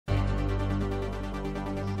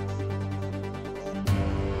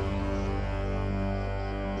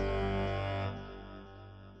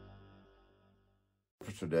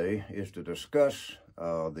today is to discuss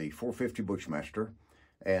the 450 Bushmaster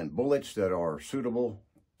and bullets that are suitable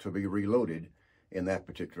to be reloaded in that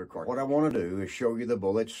particular cartridge. What I want to do is show you the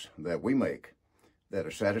bullets that we make that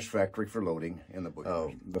are satisfactory for loading in the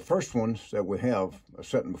Bushmaster. The first ones that we have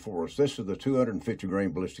sitting before us, this is the 250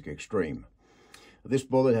 grain ballistic extreme. This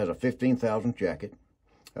bullet has a 15,000 jacket.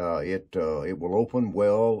 It will open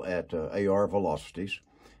well at AR velocities.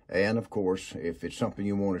 And of course, if it's something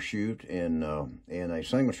you want to shoot in a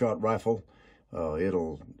single shot rifle,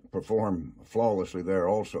 it'll perform flawlessly there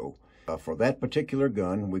also. For that particular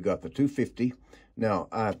gun, we got the 250. Now,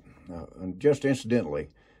 just incidentally,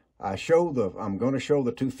 I'm going to show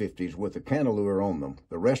the 250s with the cantilever on them.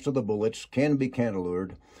 The rest of the bullets can be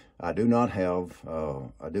cantilevered. I do not have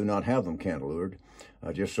them cantilevered,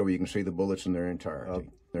 just so you can see the bullets in their entirety.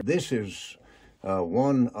 This is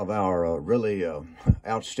one of our really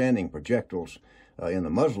outstanding projectiles in the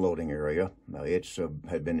muzzleloading area. It's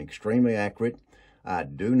had been extremely accurate. I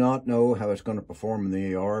do not know how it's going to perform in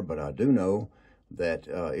the AR, but I do know that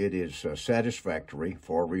it is satisfactory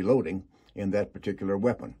for reloading in that particular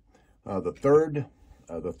weapon. The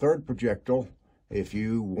third projectile, if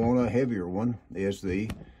you want a heavier one, is the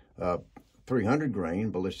 300 grain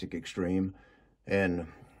ballistic extreme, and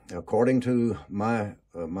according to my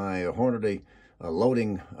Hornady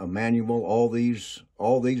loading manual, all these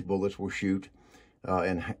bullets will shoot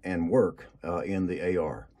and work in the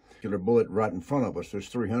AR. The particular bullet right in front of us, this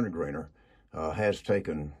 300 grainer, has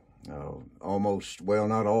taken almost, well,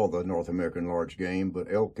 not all the North American large game,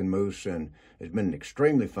 but elk and moose, and it's been an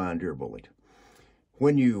extremely fine deer bullet.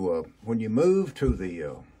 When you move to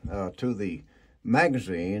the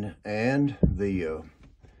magazine and the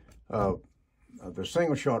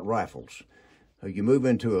single shot rifles, you move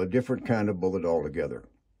into a different kind of bullet altogether.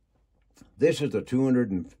 This is the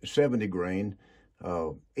 270 grain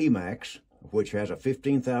Emax, which has a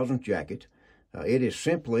 15,000 jacket. It is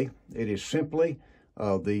simply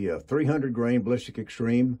the 300 grain ballistic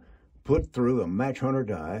extreme put through a match hunter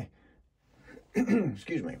die,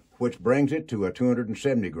 excuse me, which brings it to a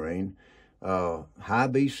 270 grain high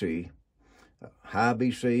BC,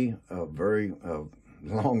 very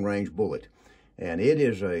long range bullet. And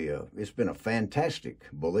it's been a fantastic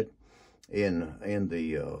bullet in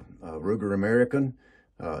the Ruger American,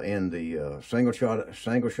 and the single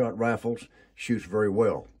shot rifles. Shoots very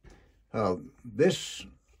well. This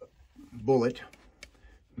bullet,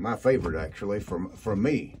 my favorite actually, from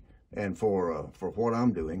me and for what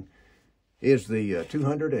I'm doing, is the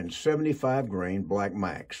 275 grain Black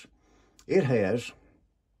Max. It has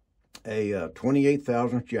a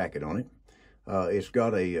 28,000th jacket on it. It's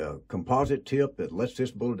got a composite tip that lets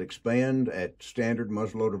this bullet expand at standard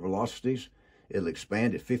muzzleloader velocities. It'll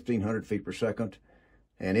expand at 1,500 feet per second,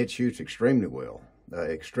 and it shoots extremely well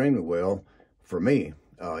for me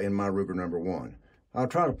in my Ruger number 1. I'll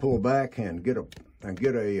try to pull back and get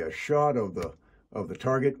a shot of the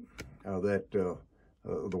target the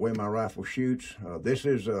way my rifle shoots. This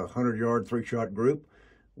is a 100-yard 3-shot group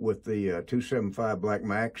with the 275 Black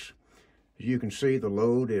Max. As you can see, the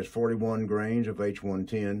load is 41 grains of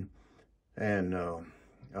H110, and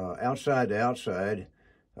outside to outside,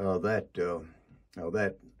 that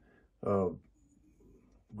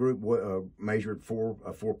group measured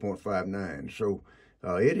 4.59. So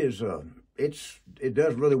it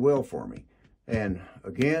does really well for me. And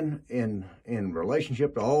again, in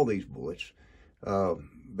relationship to all these bullets,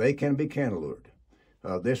 they can be cantilevered.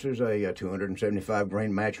 This is a 275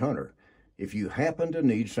 grain match hunter. If you happen to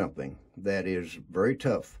need something that is very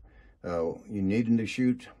tough, you needing to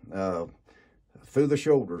shoot through the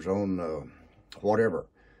shoulders on whatever,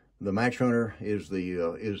 the match hunter is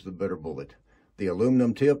the better bullet. The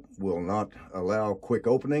aluminum tip will not allow quick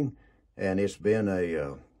opening, and it's been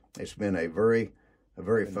a very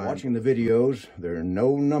fine. Watching the videos, there's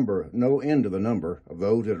no end to the number of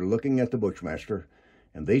those that are looking at the Bushmaster,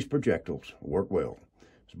 and these projectiles work well.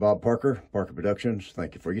 It's Bob Parker, Parker Productions.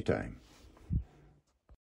 Thank you for your time.